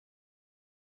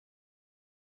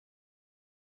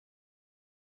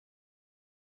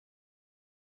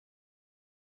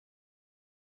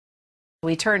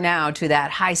We turn now to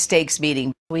that high-stakes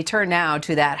meeting. We turn now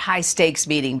to that high-stakes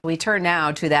meeting. We turn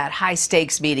now to that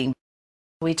high-stakes meeting.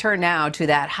 We turn now to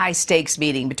that high-stakes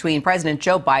meeting between President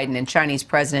Joe Biden and Chinese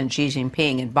President Xi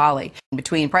Jinping in Bali.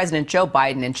 Between President Joe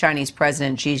Biden and Chinese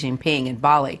President Xi Jinping in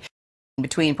Bali.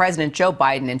 Between President Joe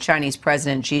Biden and Chinese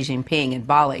President Xi Jinping in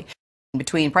Bali.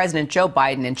 Between President Joe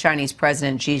Biden and Chinese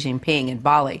President Xi Jinping in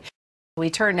Bali. We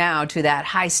turn now to that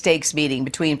high-stakes meeting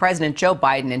between President Joe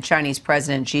Biden and Chinese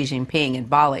President Xi Jinping in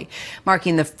Bali,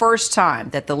 marking the first time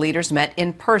that the leaders met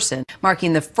in person,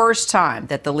 marking the first time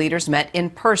that the leaders met in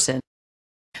person,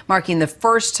 marking the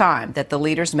first time that the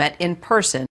leaders met in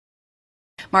person,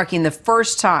 marking the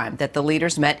first time that the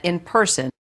leaders met in person,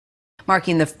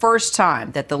 marking the first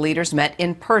time that the leaders met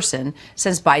in person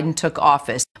since Biden took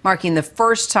office, marking the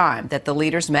first time that the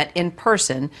leaders met in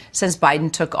person since Biden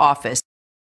took office,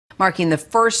 marking the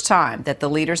first time that the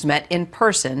leaders met in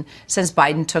person since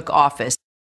Biden took office,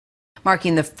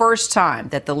 marking the first time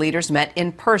that the leaders met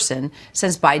in person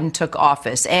since Biden took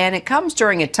office. And it comes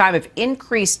during a time of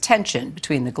increased tension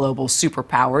between the global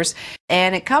superpowers.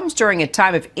 And it comes during a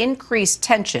time of increased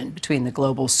tension between the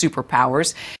global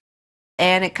superpowers.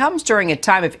 And it comes during a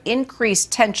time of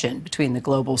increased tension between the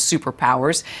global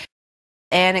superpowers.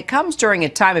 And it comes during a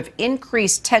time of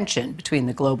increased tension between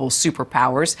the global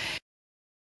superpowers.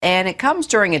 And it comes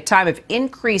during a time of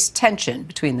increased tension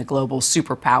between the global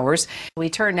superpowers. We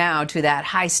turn now to that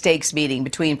high-stakes meeting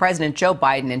between President Joe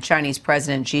Biden and Chinese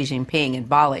President Xi Jinping in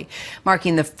Bali,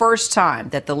 marking the first time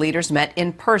that the leaders met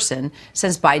in person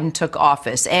since Biden took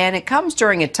office. And it comes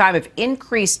during a time of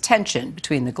increased tension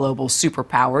between the global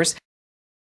superpowers.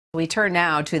 We turn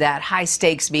now to that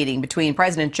high-stakes meeting between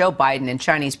President Joe Biden and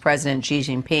Chinese President Xi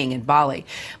Jinping in Bali,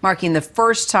 marking the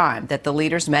first time that the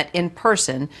leaders met in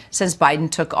person since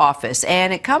Biden took office.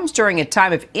 And it comes during a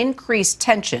time of increased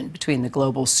tension between the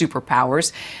global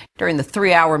superpowers. During the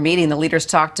three-hour meeting, the leaders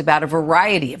talked about a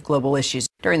variety of global issues.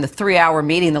 During the three-hour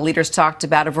meeting, the leaders talked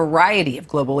about a variety of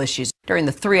global issues. During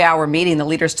the three-hour meeting, the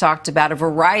leaders talked about a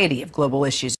variety of global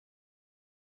issues.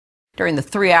 During the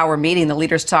three-hour meeting, the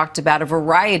leaders talked about a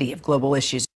variety of global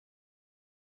issues.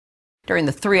 During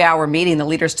the three-hour meeting, the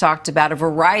leaders talked about a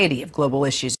variety of global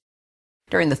issues.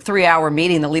 During the three-hour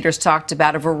meeting, the leaders talked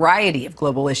about a variety of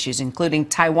global issues, including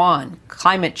Taiwan,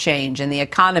 climate change, and the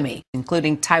economy,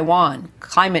 including Taiwan,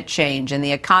 climate change, and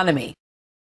the economy,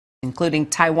 including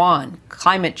Taiwan,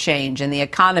 climate change, and the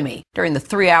economy. During the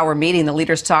three-hour meeting, the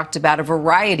leaders talked about a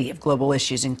variety of global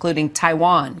issues, including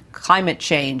Taiwan, climate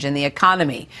change, and the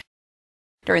economy.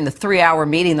 During the three-hour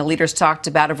meeting, the leaders talked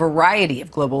about a variety of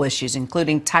global issues,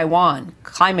 including Taiwan,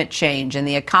 climate change, and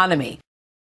the economy.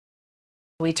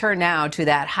 We turn now to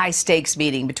that high-stakes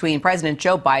meeting between President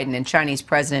Joe Biden and Chinese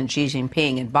President Xi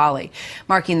Jinping in Bali,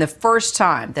 marking the first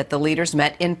time that the leaders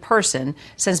met in person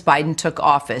since Biden took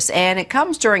office. And it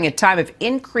comes during a time of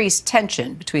increased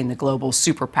tension between the global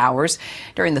superpowers.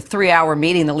 During the three-hour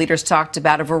meeting, the leaders talked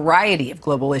about a variety of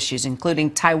global issues, including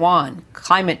Taiwan,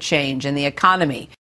 climate change, and the economy.